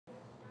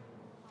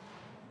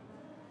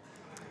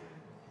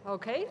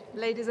Okay,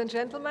 ladies and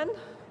gentlemen,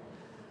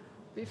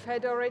 we've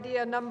had already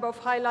a number of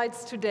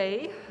highlights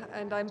today,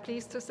 and I'm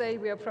pleased to say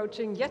we're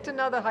approaching yet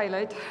another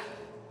highlight.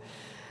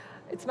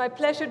 It's my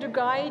pleasure to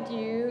guide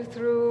you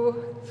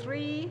through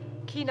 3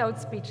 keynote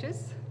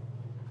speeches.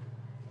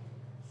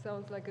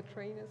 Sounds like a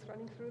train is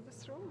running through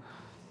this room.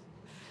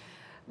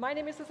 My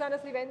name is Susanna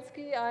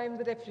Sliwensky. I'm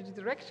the Deputy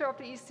Director of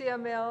the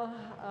ECML.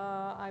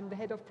 I'm the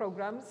Head of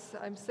Programs.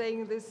 I'm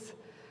saying this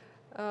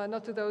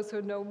not to those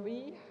who know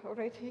me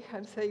already.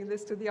 I'm saying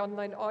this to the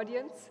online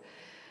audience.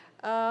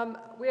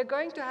 We are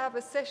going to have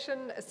a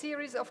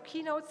series of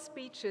keynote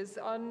speeches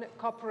on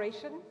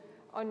cooperation,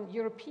 on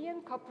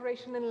European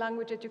cooperation in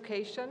language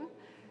education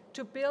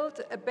to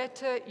build a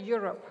better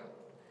Europe.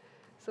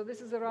 So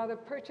this is a rather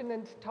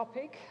pertinent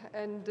topic,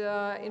 and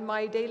in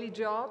my daily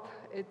job,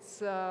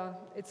 it's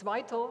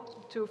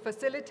vital to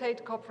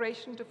facilitate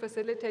cooperation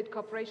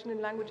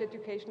in language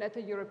education at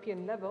a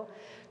European level.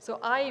 So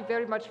I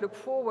very much look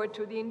forward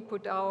to the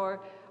input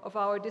of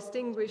our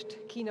distinguished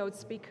keynote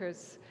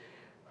speakers.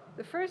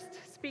 The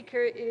first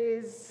speaker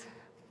is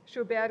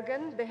Sjur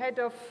Bergan, the head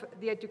of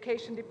the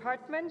Education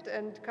Department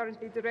and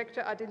currently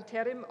Director ad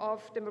interim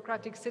of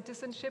Democratic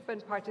Citizenship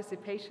and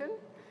Participation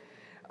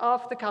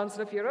of the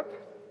Council of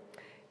Europe.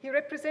 He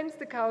represents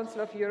the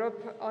Council of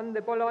Europe on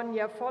the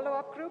Bologna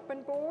follow-up group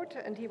and board,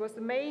 and he was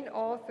the main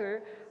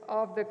author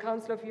of the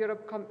Council of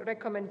Europe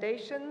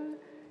recommendations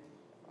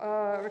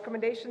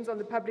on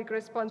the public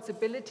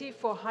responsibility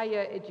for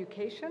higher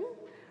education,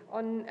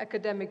 on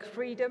academic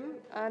freedom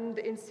and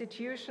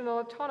institutional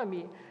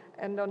autonomy,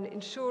 and on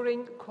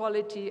ensuring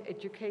quality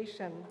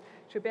education.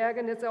 Sjur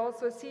Bergan is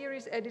also a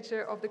series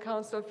editor of the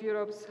Council of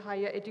Europe's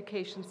Higher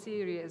Education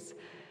series.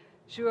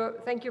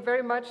 Sjur, thank you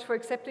very much for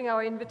accepting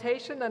our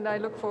invitation, and I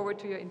look forward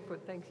to your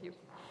input. Thank you.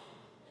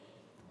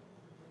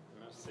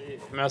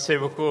 Merci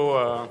beaucoup,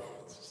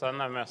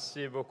 Susanna.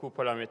 Merci beaucoup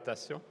pour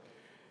l'invitation.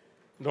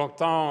 Donc,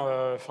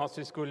 tant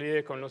Francis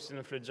Coulier comme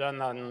Lucine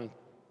Fludjan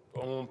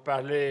ont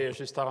parlé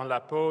juste avant la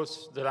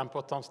pause de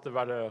l'importance des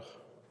valeurs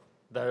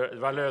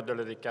de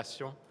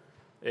l'éducation.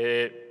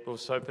 Et vous ne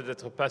serez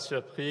peut-être pas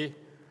surpris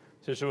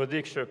si je vous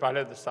dis que je vais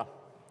parler de ça.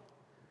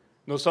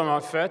 Nous sommes en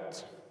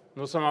fête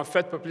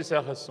pour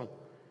plusieurs raisons.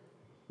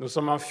 Nous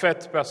sommes en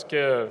fête parce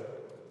que,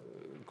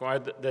 comme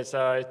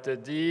déjà a été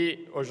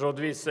dit,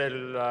 aujourd'hui c'est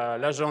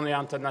la journée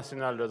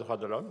internationale des droits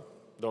de l'homme.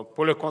 Donc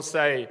pour le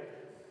Conseil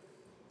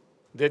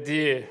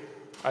dédié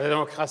à la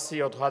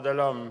démocratie, aux droits de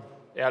l'homme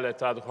et à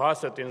l'état de droit,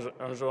 c'est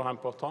un jour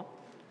important.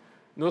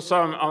 Nous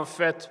sommes en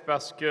fête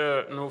parce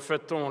que nous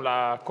fêtons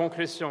la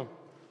conclusion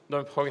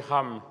d'un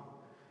programme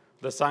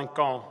de 5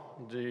 ans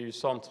du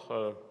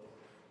Centre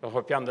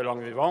européen de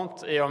langue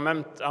vivante et en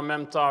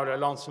même temps le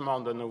lancement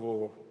de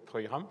nouveaux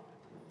programmes.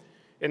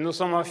 Et nous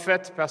sommes en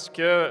fête parce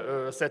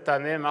que cette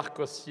année marque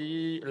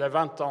aussi les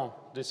 20 ans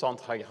du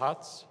Centre à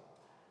Graz.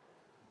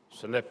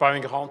 Ce n'est pas un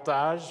grand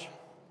âge,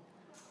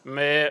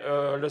 mais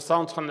le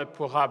Centre ne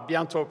pourra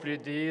bientôt plus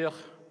dire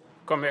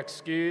comme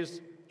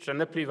excuse, je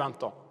n'ai plus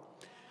 20 ans.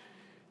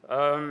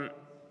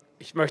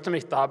 Ich möchte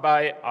mich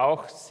dabei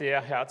auch sehr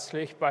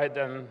herzlich bei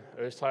den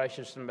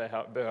österreichischen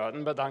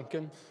Behörden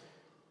bedanken.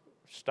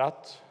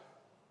 Stadt,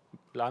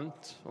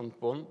 Land und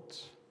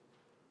Bund.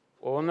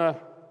 Ohne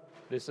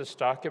diese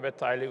starke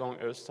Beteiligung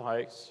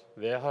Österreichs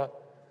wäre,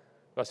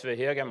 was wir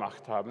hier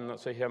gemacht haben,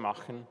 was wir hier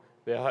machen,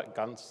 wäre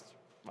ganz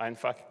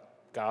einfach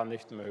gar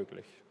nicht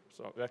möglich.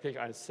 So, wirklich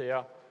ein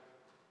sehr,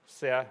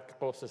 sehr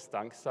großes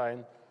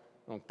Danksein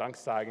und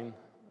Danksagen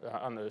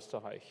an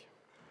Österreich.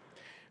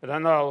 And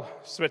then I'll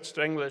switch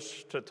to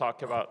English to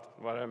talk about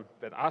what I've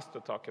been asked to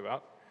talk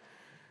about.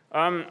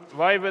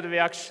 Why would we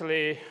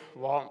actually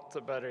want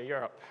a better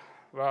Europe?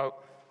 Well,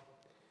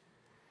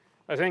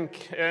 I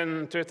think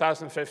in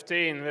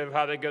 2015 we've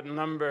had a good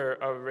number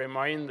of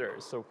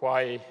reminders of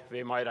why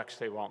we might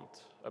actually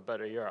want a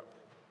better Europe.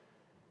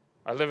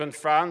 I live in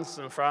France,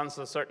 and France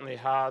has certainly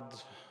had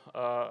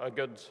a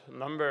good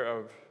number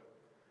of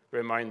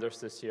reminders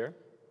this year,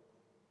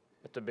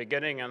 at the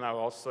beginning and now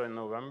also in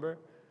November,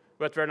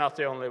 but we're not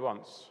the only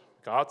ones.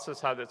 Graz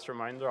has had its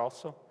reminder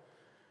also,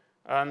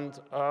 and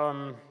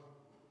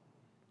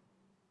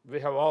we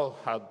have all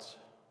had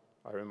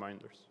our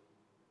reminders.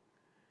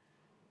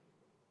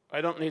 I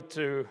don't need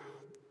to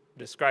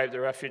describe the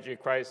refugee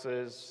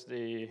crisis,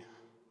 the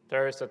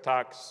terrorist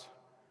attacks,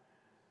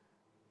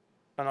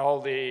 and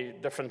all the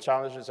different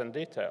challenges in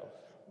detail.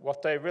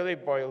 What they really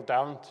boil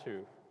down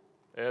to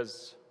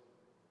is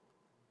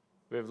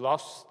we've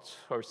lost,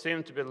 or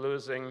seem to be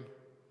losing,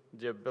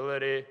 the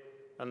ability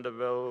and the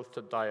will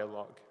to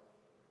dialogue.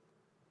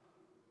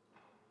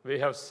 We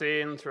have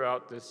seen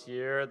throughout this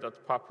year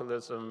that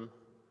populism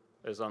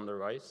is on the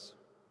rise.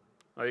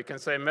 Now, you can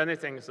say many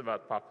things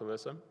about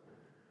populism.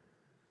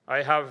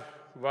 I have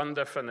one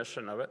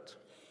definition of it,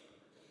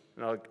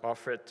 and I'll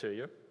offer it to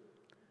you.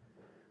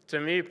 To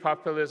me,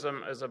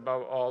 populism is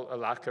above all a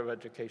lack of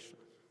education.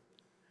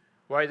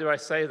 Why do I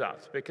say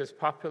that? Because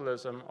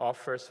populism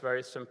offers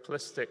very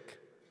simplistic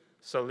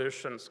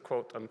solutions,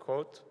 quote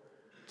unquote,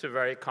 to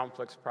very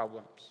complex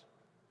problems.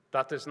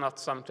 That is not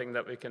something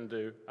that we can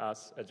do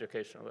as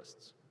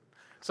educationalists.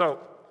 So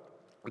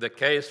the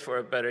case for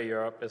a better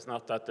Europe is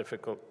not that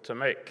difficult to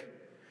make.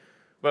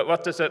 But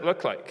what does it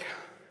look like?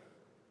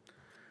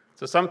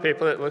 To some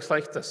people, it looks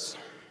like this.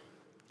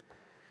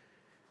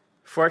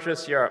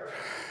 Fortress Europe.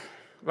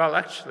 Well,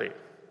 actually,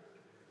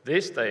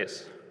 these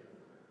days,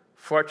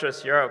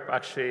 Fortress Europe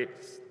actually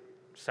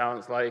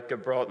sounds like a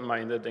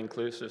broad-minded,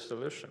 inclusive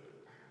solution.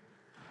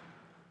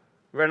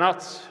 We're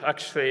not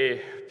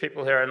actually,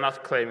 people here are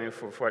not claiming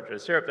for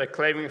Fortress Europe. They're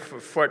claiming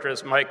for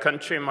Fortress my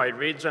country, my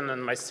region,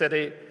 and my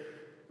city.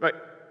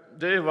 But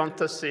do you want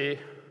to see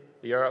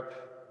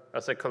Europe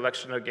as a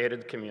collection of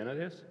gated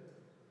communities?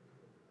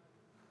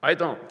 I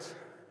don't.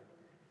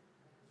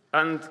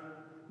 And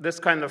this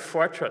kind of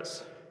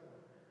fortress,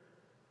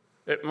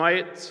 it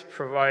might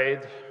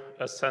provide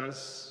a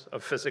sense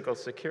of physical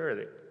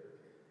security,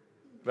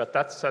 but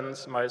that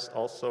sense might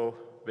also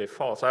be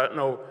false. I don't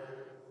know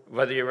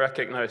whether you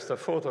recognize the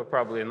photo,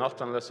 probably not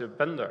unless you've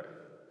been there.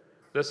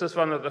 This is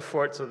one of the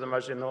forts of the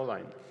Maginot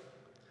Line.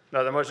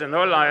 Now, the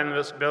Maginot Line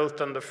was built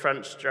on the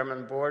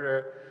French-German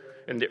border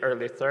in the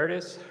early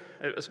 30s.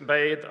 It was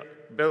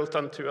built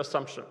on two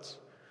assumptions.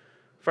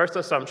 First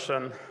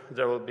assumption,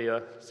 there will be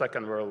a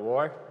Second World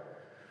War.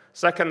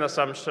 Second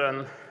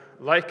assumption,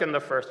 like in the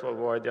First World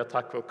War, the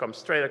attack will come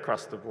straight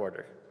across the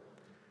border.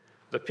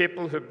 The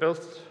people who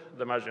built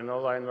the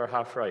Maginot Line were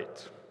half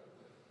right.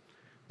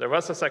 There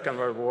was a Second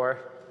World War,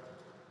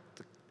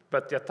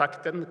 but the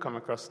attack didn't come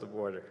across the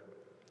border.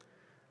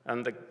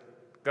 And the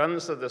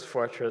guns of this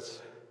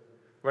fortress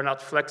were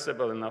not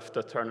flexible enough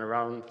to turn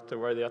around to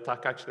where the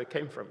attack actually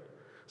came from.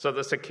 So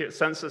the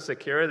sense of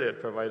security it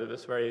provided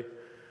is very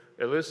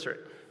illusory.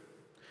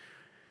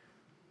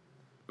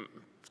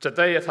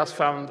 Today it has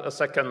found a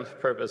second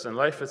purpose in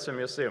life. It's a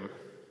museum.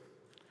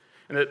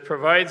 And it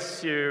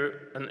provides you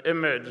an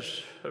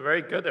image, a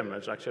very good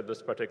image actually of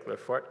this particular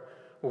fort,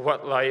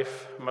 what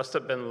life must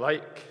have been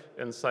like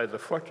inside the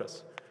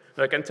fortress.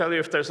 And I can tell you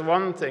if there's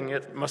one thing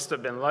it must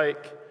have been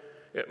like,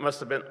 it must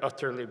have been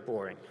utterly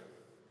boring.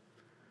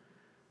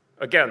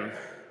 Again,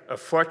 a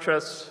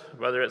fortress,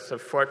 whether it's a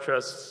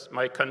fortress,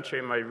 my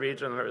country, my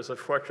region, or it's a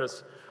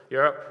fortress,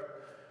 Europe,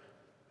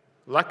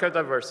 lack of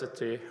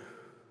diversity,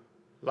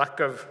 lack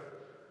of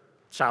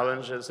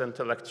challenges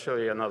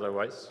intellectually and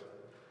otherwise,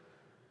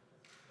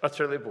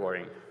 utterly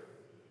boring.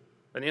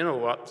 And you know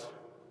what?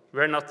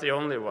 We're not the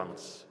only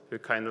ones who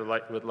kind of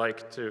would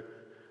like to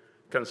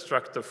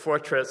construct a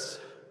fortress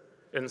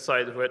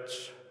inside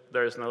which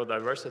there is no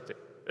diversity.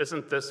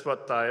 Isn't this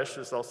what Daesh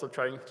is also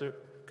trying to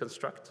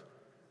construct?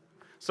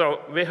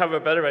 So we have a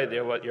better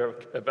idea what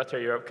a better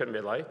Europe can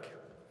be like.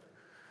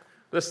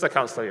 This is the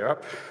Council of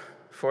Europe,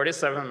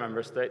 47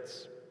 member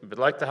states. We'd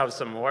like to have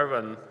some more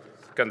when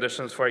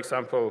conditions, for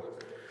example,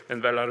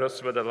 in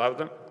Belarus would allow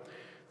them.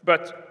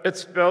 But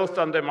it's built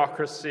on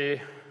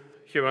democracy,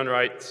 human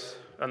rights,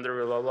 and the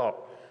rule of law.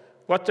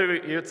 What do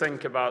you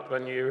think about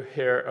when you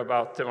hear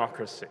about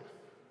democracy?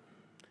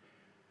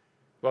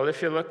 Well,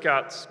 if you look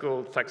at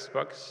school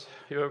textbooks,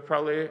 you will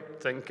probably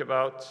think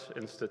about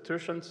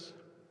institutions.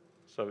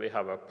 So we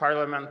have a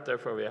parliament,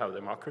 therefore we have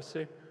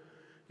democracy.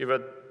 You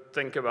would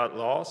think about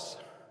laws.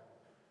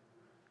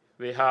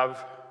 We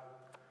have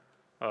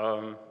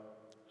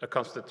a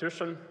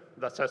constitution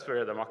that says we're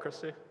a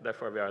democracy,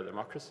 therefore we are a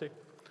democracy.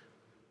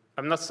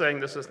 I'm not saying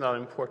this is not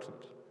important.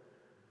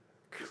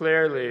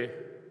 Clearly,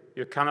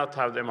 you cannot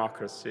have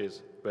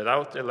democracies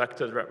without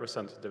elected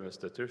representative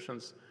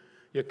institutions.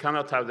 You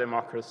cannot have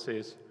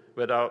democracies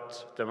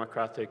without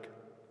democratic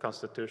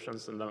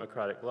constitutions and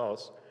democratic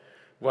laws.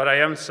 What I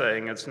am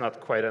saying is not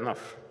quite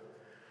enough.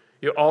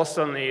 You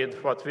also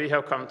need what we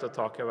have come to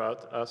talk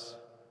about as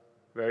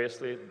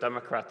variously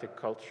democratic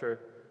culture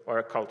or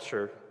a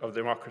culture of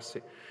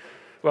democracy.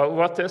 Well,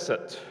 what is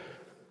it?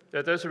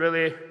 It is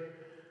really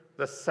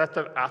the set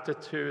of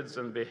attitudes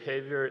and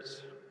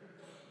behaviors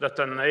that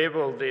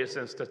enable these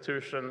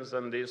institutions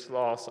and these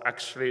laws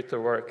actually to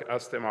work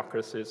as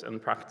democracies in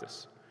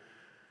practice.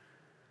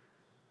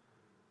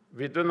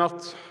 We do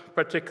not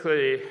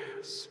particularly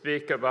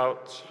speak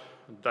about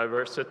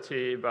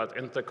diversity, about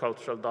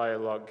intercultural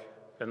dialogue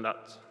in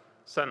that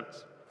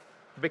sense,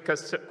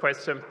 because quite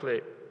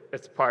simply,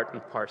 it's part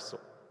and parcel.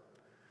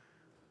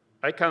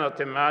 I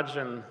cannot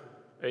imagine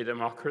a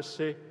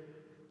democracy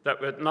that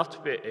would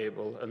not be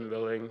able and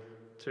willing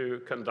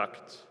to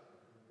conduct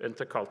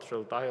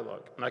intercultural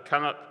dialogue. And I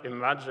cannot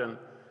imagine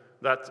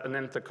that an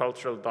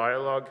intercultural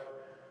dialogue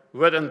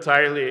would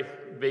entirely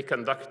be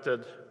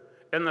conducted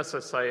in a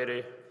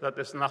society that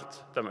is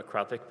not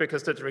democratic,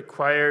 because it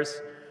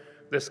requires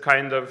this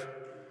kind of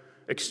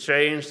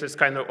exchange, this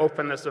kind of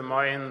openness of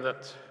mind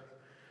that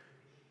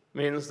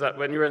means that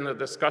when you're in a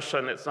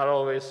discussion, it's not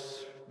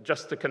always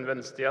just to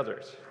convince the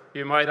others.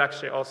 You might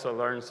actually also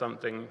learn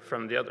something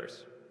from the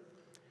others.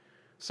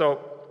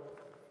 So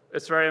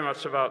it's very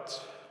much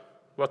about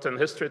what in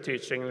history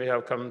teaching we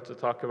have come to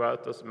talk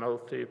about as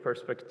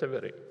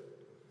multi-perspectivity.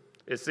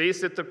 It's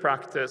easy to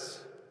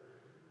practice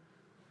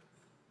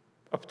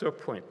up to a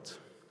point.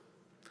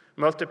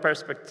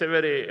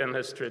 Multi-perspectivity in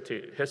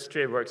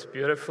history works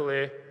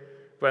beautifully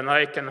when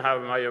I can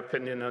have my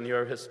opinion on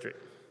your history.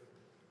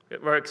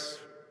 It works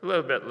a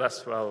little bit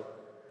less well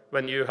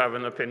when you have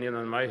an opinion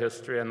on my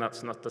history and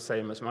that's not the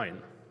same as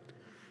mine.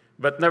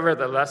 But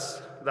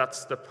nevertheless,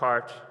 that's the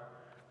part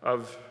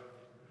of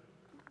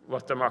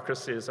what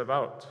democracy is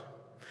about.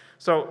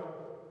 So,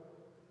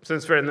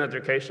 since we're in an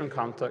education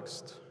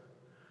context,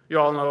 you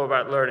all know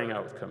about learning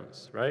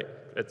outcomes, right?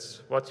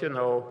 It's what you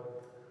know,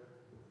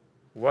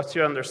 what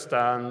you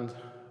understand,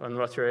 and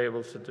what you're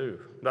able to do.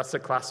 That's the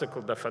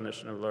classical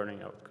definition of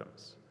learning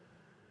outcomes.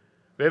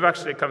 We've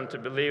actually come to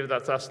believe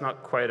that that's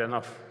not quite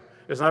enough.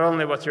 It's not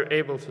only what you're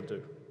able to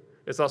do,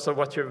 it's also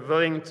what you're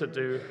willing to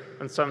do,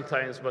 and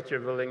sometimes what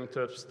you're willing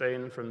to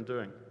abstain from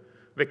doing.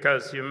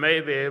 Because you may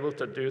be able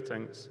to do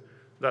things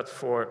that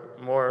for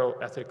moral,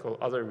 ethical,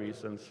 other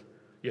reasons,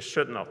 you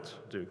should not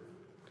do.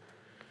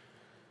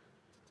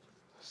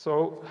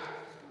 So,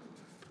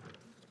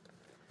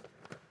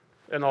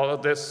 in all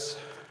of this,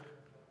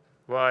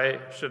 why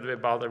should we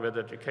bother with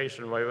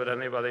education? Why would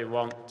anybody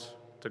want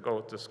to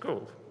go to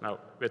school? Now,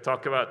 we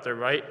talk about the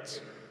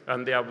right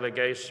and the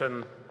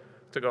obligation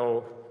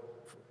to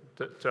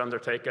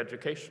undertake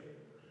education.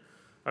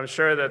 I'm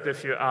sure that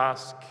if you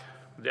ask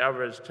the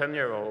average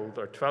 10-year-old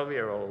or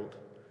 12-year-old,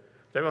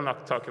 they will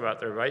not talk about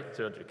their right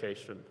to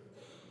education.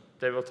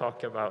 They will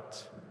talk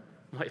about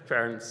my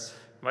parents,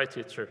 my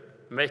teacher,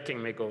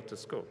 making me go to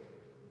school.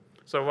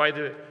 So why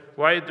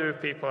do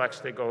people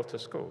actually go to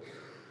school?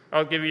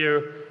 I'll give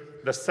you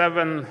the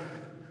 7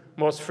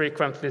 most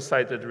frequently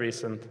cited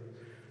reasons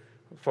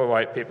for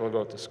why people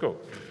go to school.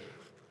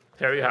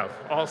 Here you have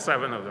all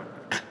 7 of them.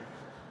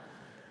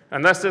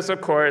 And this is,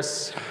 of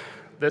course,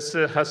 this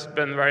has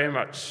been very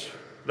much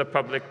the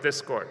public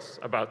discourse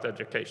about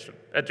education.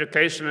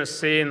 Education is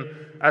seen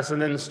as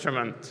an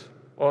instrument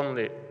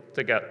only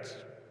to get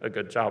a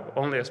good job,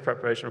 only as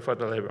preparation for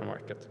the labor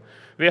market.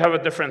 We have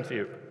a different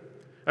view.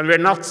 And we're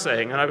not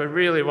saying, and I would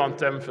really want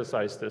to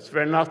emphasize this,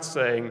 we're not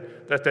saying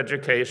that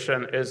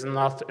education is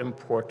not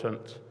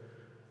important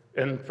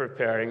in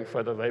preparing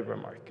for the labor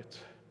market.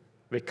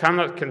 We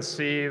cannot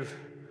conceive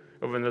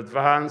of an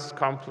advanced,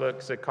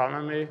 complex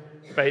economy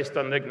based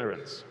on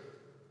ignorance.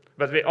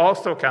 But we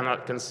also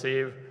cannot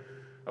conceive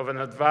of an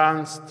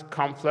advanced,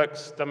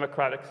 complex,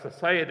 democratic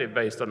society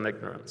based on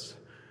ignorance.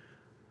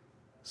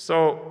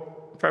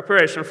 So,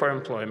 preparation for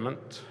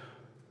employment,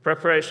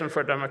 preparation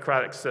for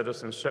democratic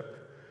citizenship,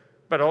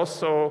 but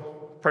also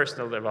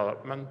personal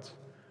development.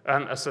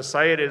 And as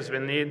societies, we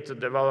need to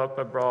develop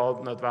a broad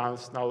and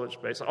advanced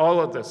knowledge base. All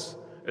of this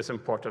is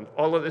important.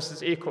 All of this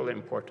is equally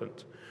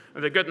important.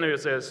 And the good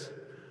news is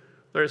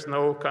there is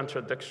no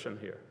contradiction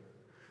here.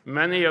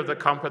 Many of the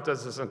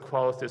competences and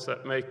qualities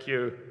that make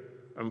you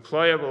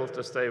employable,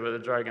 to stay with the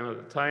jargon of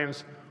the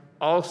times,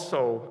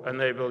 also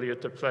enable you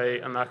to play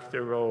an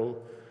active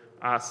role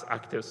as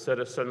active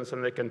citizens,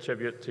 and they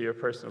contribute to your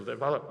personal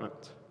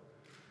development.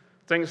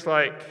 Things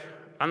like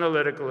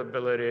analytical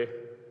ability,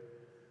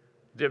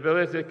 the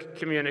ability to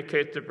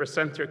communicate, to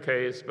present your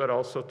case, but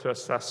also to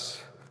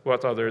assess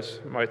what others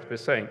might be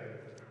saying.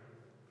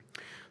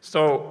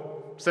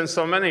 So, since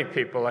so many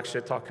people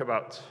actually talk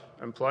about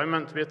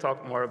employment, we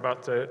talk more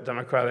about the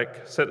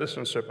democratic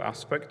citizenship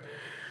aspect.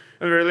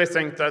 And we really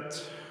think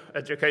that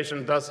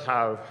education does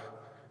have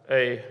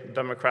a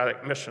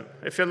democratic mission.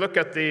 If you look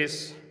at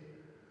these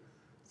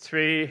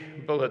 3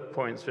 bullet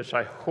points, which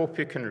I hope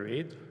you can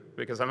read,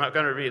 because I'm not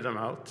going to read them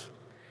out.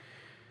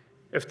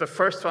 If the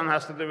first one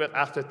has to do with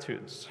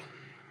attitudes,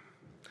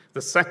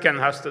 the second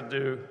has to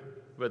do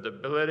with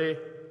ability,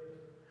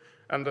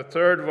 and the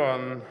third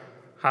one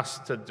has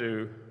to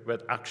do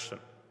with action.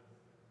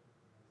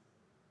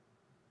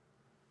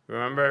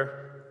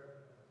 Remember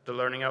the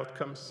learning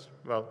outcomes?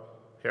 Well,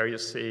 here you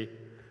see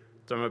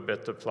them a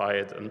bit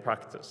applied in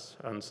practice.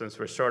 And since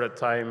we're short of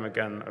time,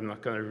 again, I'm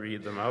not going to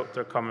read them out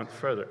or comment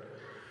further.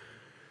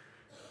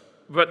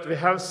 But we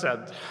have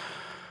said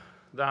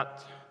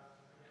that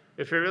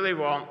if we really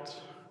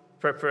want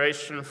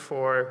preparation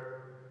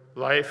for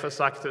life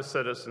as active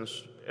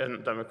citizens in a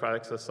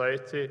democratic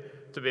society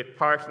to be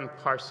part and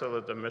parcel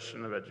of the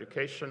mission of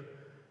education,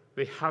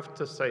 we have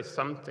to say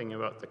something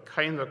about the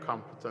kind of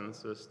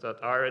competences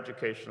that our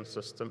education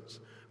systems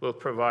will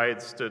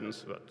provide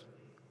students with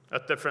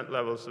at different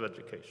levels of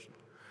education.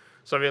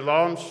 So we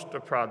launched a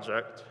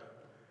project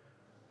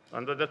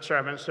under the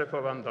chairmanship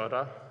of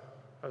Andorra,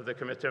 of the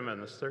Committee of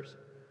Ministers,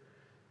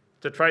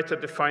 to try to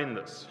define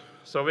this.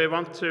 So we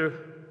want to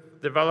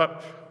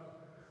develop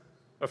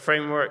a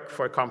framework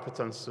for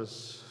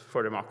competences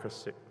for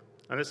democracy.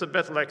 And it's a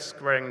bit like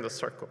squaring the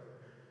circle.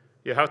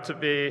 You have to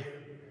be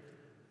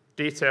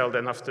detailed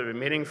enough to be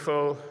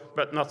meaningful,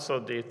 but not so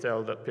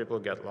detailed that people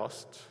get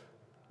lost.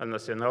 And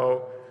as you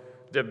know,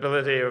 the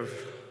ability of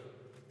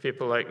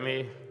people like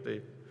me,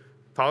 the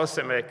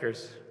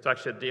policymakers, to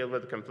actually deal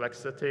with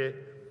complexity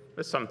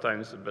is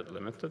sometimes a bit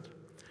limited.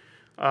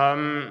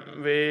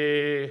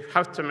 We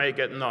have to make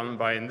it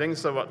non-binding,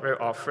 so what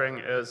we're offering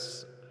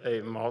is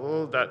a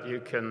model that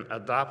you can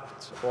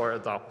adapt or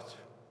adopt.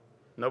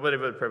 Nobody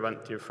will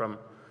prevent you from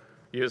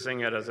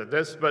using it as it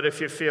is. But if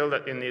you feel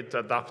that you need to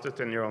adopt it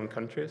in your own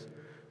countries,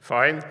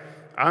 fine.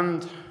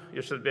 And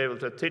you should be able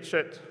to teach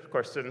it. Of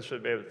course, students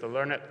should be able to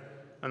learn it.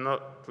 And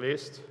not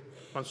least,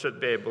 one should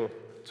be able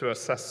to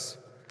assess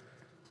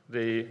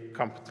the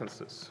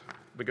competences.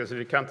 Because if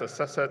you can't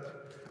assess it,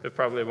 it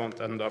probably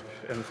won't end up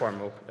in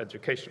formal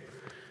education.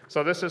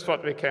 So this is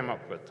what we came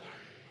up with.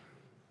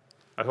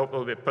 I hope it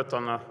will be put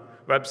on a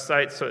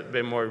website so it'll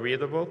be more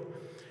readable.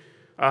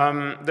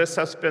 This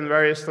has been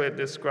variously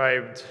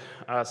described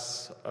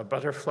as a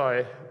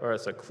butterfly or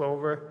as a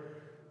clover.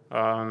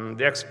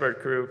 The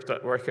expert group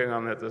that's working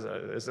on it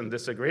is in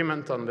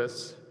disagreement on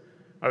this.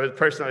 I would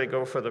personally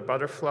go for the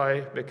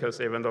butterfly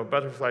because even though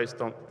butterflies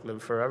don't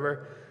live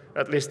forever,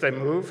 at least they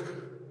move.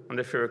 And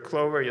if you're a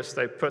clover, you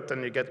stay put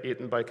and you get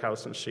eaten by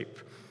cows and sheep.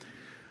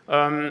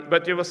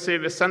 But you will see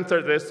we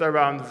center this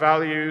around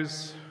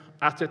values,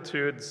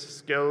 attitudes,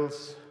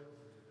 skills,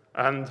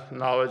 and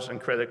knowledge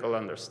and critical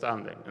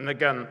understanding. And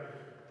again,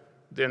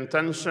 the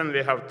intention,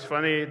 we have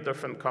 20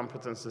 different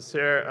competences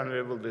here, and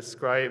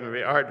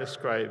we are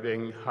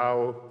describing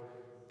how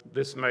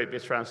this might be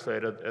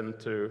translated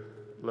into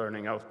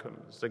learning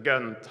outcomes.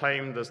 Again,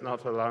 time does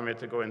not allow me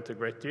to go into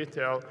great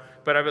detail,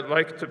 but I would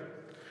like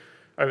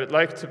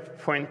to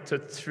point to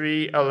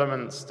 3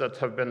 elements that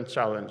have been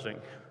challenging.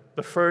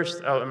 The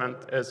first element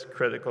is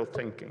critical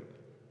thinking.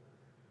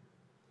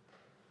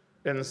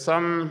 In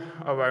some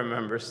of our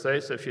member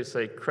states, if you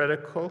say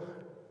critical,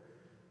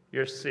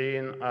 you're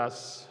seen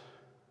as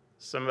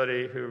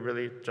somebody who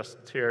really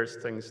just tears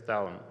things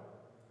down.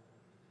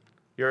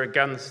 You're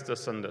against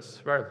this and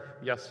this. Well,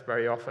 yes,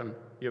 very often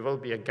you will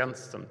be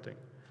against something.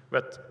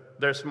 But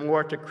there's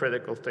more to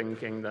critical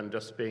thinking than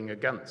just being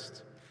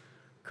against.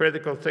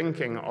 Critical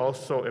thinking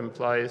also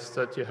implies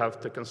that you have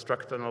to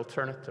construct an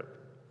alternative.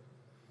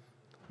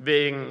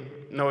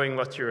 Knowing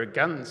what you're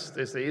against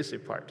is the easy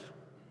part.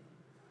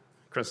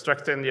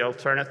 Constructing the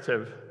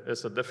alternative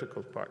is the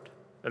difficult part.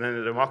 And in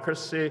a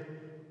democracy,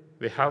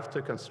 we have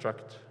to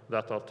construct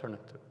that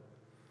alternative.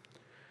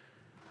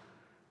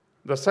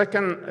 The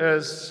second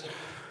is,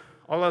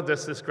 all of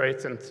this is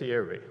great in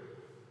theory.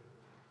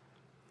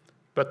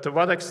 But to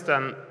what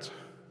extent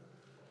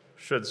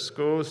should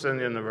schools and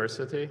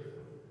university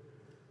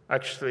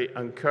actually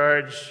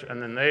encourage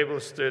and enable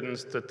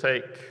students to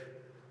take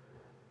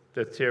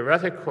the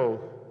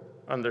theoretical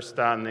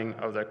understanding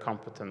of their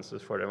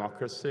competences for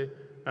democracy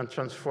and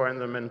transform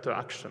them into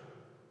action?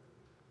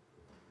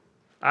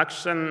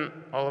 Action,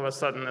 all of a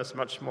sudden, is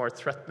much more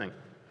threatening.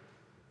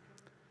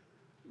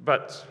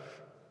 But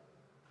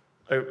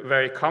a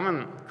very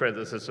common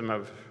criticism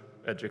of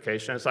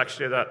education is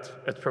actually that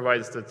it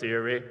provides the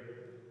theory,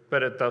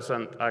 but it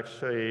doesn't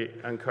actually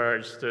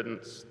encourage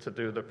students to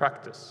do the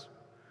practice.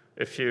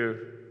 If you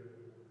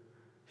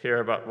hear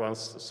about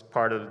one's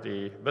part of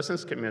the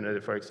business community,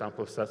 for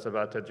example, says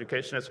about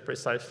education, it's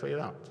precisely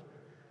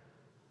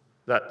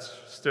that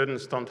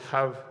students don't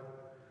have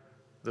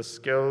the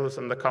skills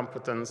and the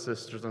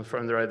competences to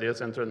transform their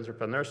ideas into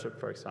entrepreneurship,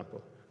 for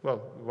example.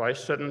 Well, why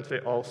shouldn't we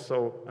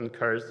also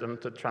encourage them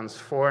to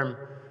transform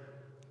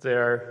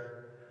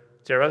their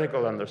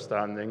theoretical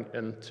understanding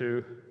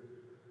into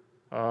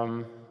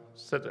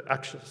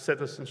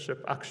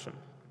citizenship action?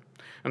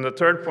 And the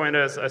third point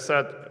is, I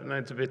said, it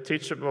needs to be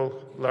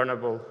teachable,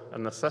 learnable,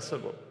 and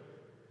accessible.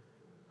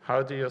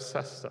 How do you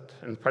assess that?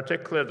 In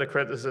particular, the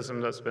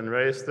criticism that's been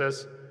raised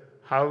is,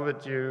 how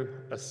would you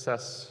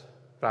assess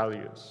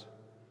values?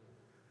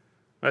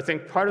 I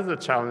think part of the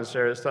challenge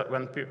there is that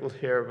when people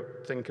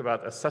think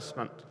about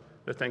assessment,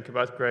 they think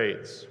about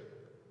grades.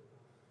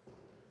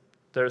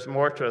 There's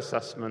more to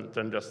assessment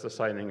than just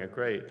assigning a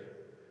grade.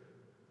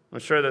 I'm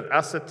sure that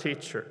as a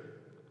teacher,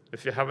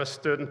 if you have a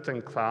student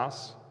in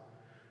class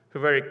who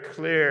very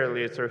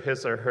clearly through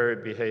his or her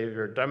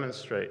behavior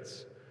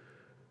demonstrates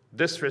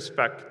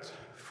disrespect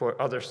for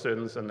other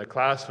students in the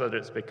class, whether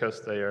it's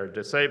because they are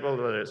disabled,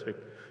 whether it's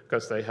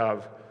because they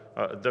have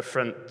a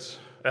different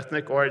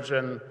ethnic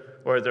origin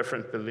or a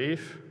different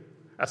belief,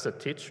 as a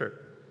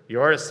teacher,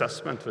 your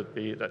assessment would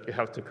be that you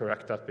have to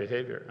correct that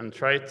behavior and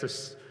try to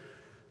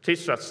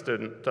teach that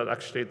student that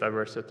actually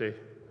diversity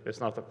is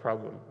not a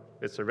problem,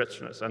 it's a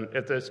richness, and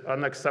it is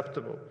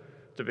unacceptable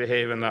to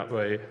behave in that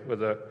way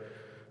with a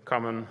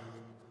common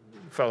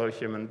fellow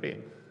human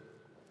being.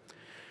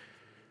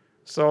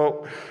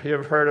 So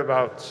you've heard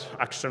about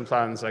action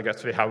plans. I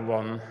guess we have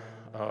one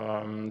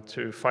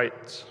to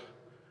fight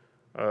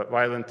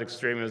violent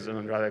extremism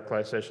and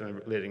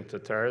radicalization leading to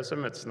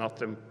terrorism. It's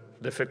not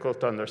difficult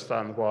to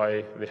understand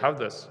why we have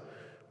this.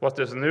 What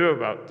is new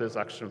about this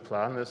action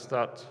plan is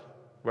that,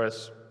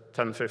 whereas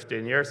 10,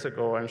 15 years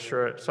ago, I'm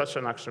sure such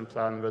an action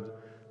plan would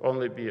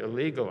only be a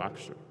legal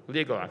action.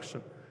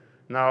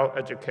 Now,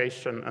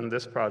 education and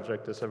this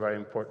project is a very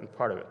important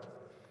part of it.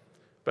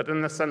 But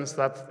in the sense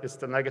that it's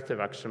the negative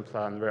action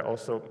plan, we're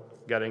also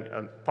getting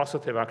a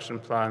positive action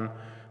plan,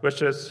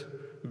 which is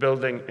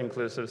building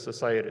inclusive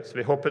societies.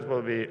 We hope it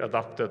will be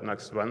adopted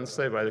next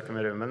Wednesday by the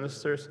Committee of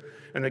Ministers.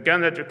 And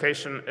again,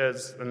 education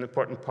is an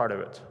important part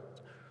of it.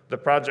 The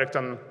project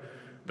on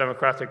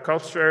democratic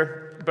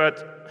culture,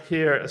 but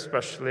here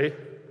especially,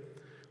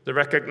 the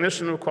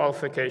recognition of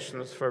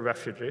qualifications for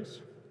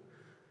refugees.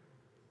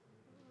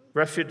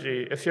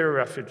 If you're a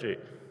refugee,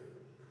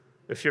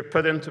 if you're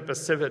put into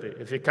passivity,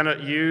 if you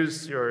cannot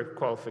use your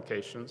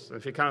qualifications,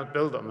 if you cannot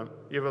build on them,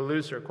 you will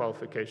lose your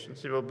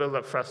qualifications. You will build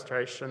up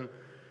frustration,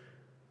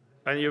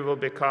 and you will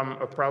become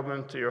a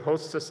problem to your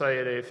host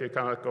society if you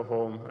cannot go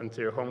home, and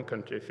to your home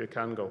country if you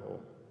can go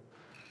home.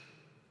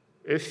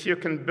 If you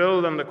can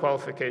build on the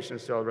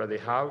qualifications you already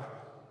have,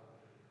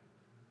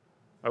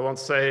 I won't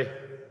say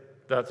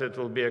that it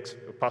will be a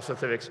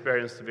positive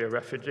experience to be a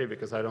refugee,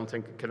 because I don't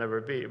think it can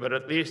ever be, but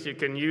at least you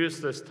can use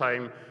this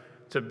time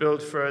to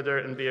build further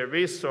and be a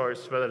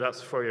resource, whether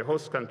that's for your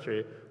host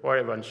country or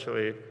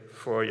eventually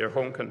for your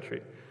home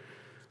country.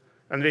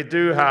 And we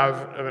do have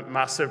a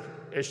massive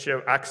issue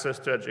of access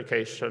to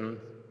education,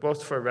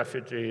 both for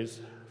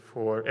refugees,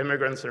 for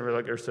immigrants in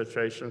irregular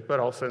situations, but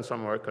also in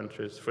some of our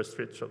countries for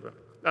street children.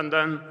 And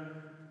then,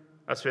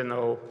 as we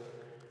know,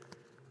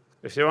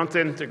 if you want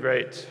to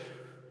integrate,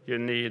 you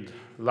need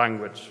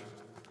language.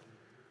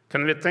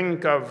 Can we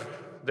think of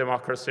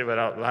democracy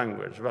without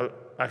language? Well,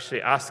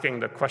 actually asking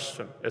the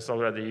question is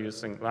already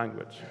using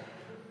language.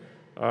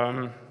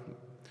 Now,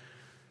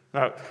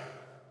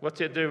 what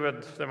do you do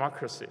with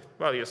democracy?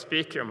 Well, you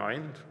speak your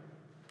mind,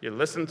 you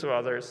listen to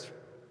others,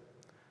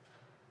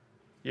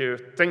 you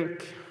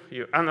think,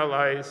 you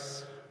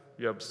analyze,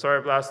 you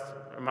absorb vast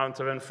amount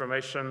of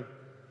information.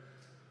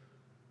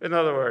 In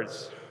other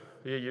words,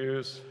 you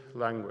use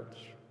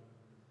language.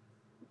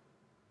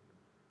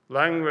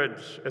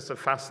 Language is a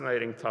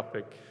fascinating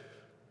topic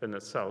in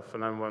itself,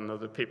 and I'm one of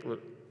the people who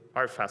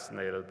are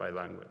fascinated by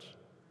language.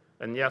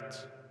 And yet,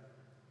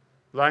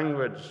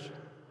 language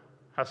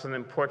has an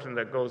importance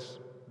that goes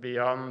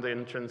beyond the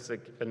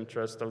intrinsic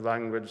interest of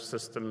language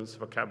systems,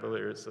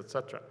 vocabularies,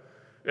 etc.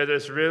 It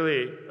is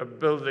really a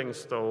building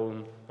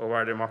stone of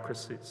our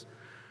democracies.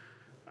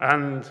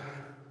 And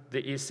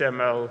the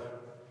ECML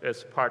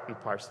is part and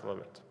parcel of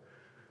it.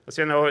 As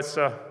you know, it's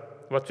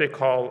what we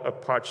call a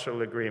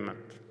partial agreement.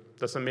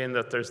 Doesn't mean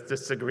that there's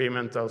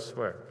disagreement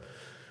elsewhere.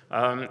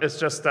 It's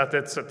just that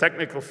it's a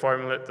technical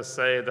formula to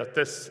say that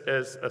this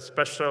is a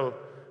special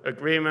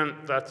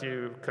agreement that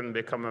you can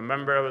become a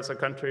member of as a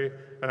country,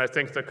 and I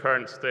think the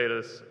current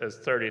status is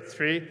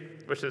 33,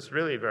 which is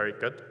really very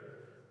good,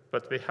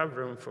 but we have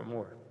room for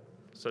more.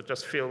 So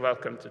just feel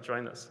welcome to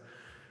join us.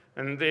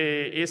 And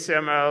the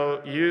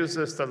ECML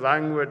uses the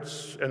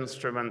language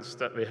instruments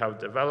that we have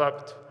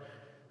developed,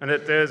 and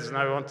it is, and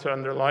I want to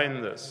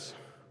underline this,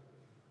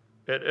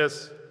 it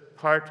is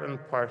part and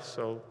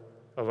parcel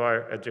of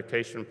our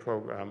education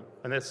program,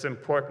 and it's an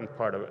important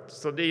part of it.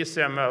 So the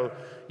ECML,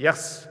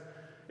 yes,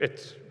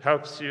 it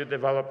helps you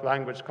develop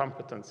language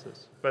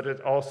competences, but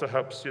it also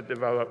helps you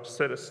develop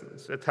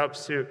citizens. It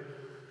helps you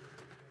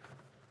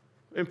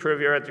improve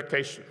your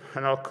education.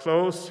 And I'll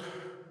close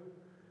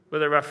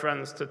with a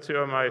reference to two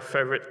of my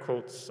favorite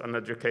quotes on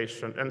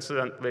education,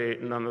 incidentally,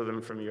 none of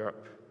them from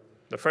Europe.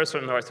 The first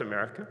from North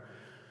America.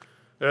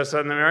 There's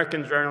an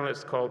American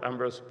journalist called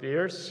Ambrose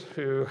Bierce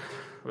who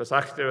was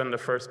active in the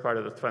first part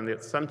of the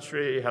 20th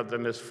century. He had the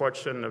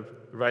misfortune of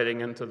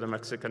riding into the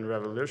Mexican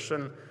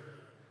Revolution,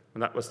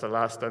 and that was the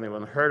last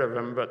anyone heard of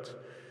him.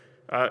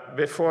 But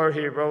before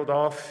he rode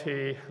off,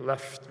 he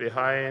left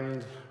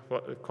behind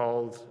what he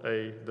called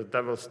the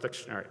Devil's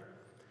Dictionary.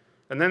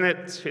 And in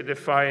it, he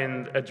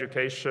defined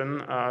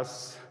education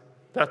as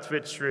that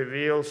which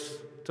reveals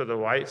to the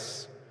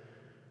wise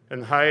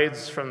and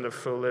hides from the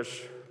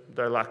foolish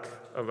their lack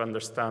of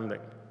understanding.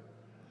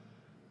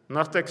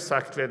 Not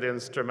exactly the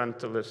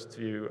instrumentalist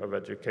view of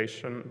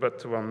education,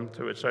 but one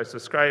to which I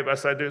subscribe,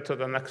 as I do to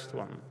the next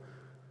one,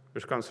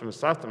 which comes from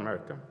South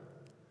America.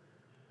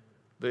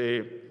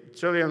 The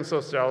Chilean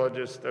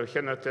sociologist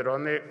Eugenio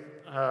Tironi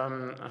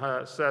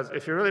says,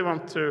 if you really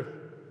want to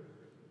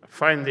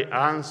find the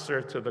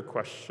answer to the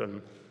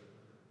question,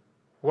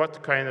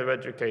 what kind of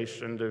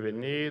education do we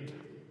need?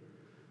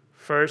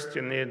 First,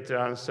 you need to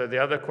answer the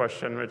other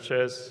question, which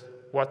is,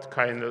 what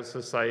kind of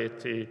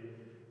society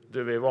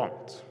do we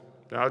want?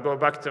 And I'll go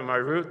back to my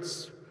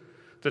roots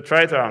to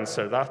try to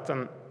answer that.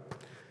 And,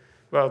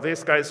 well,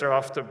 these guys are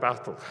off to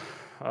battle.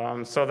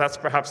 So that's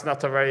perhaps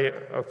not a very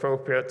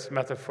appropriate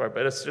metaphor,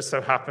 but it just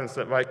so happens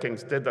that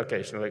Vikings did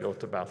occasionally go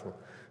to battle,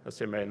 as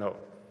you may know.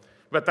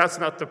 But that's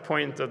not the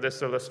point of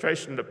this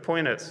illustration. The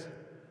point is,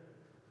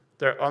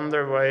 they're on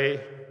their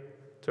way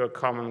to a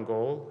common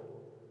goal,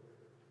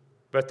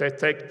 but they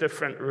take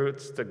different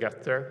routes to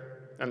get there,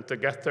 and to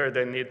get there,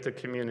 they need to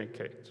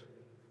communicate.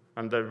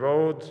 And the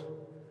road,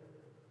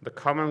 the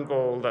common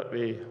goal that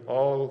we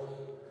all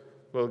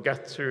will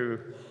get to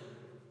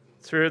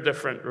through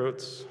different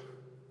routes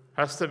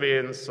has to be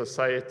in a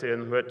society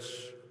in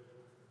which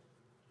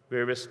we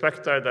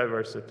respect our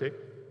diversity,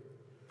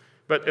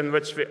 but in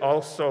which we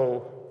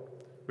also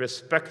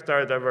respect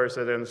our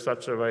diversity in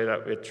such a way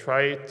that we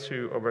try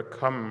to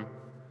overcome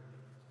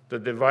the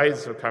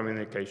divides of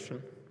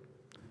communication.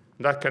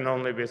 That can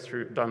only be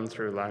done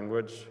through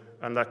language,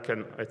 and that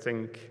can, I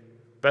think,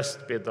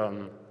 best be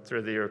done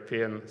through the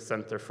European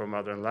Centre for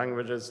Modern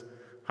Languages.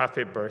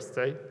 Happy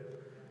birthday.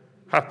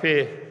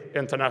 Happy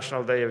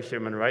International Day of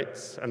Human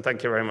Rights, and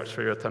thank you very much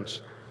for your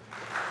attention.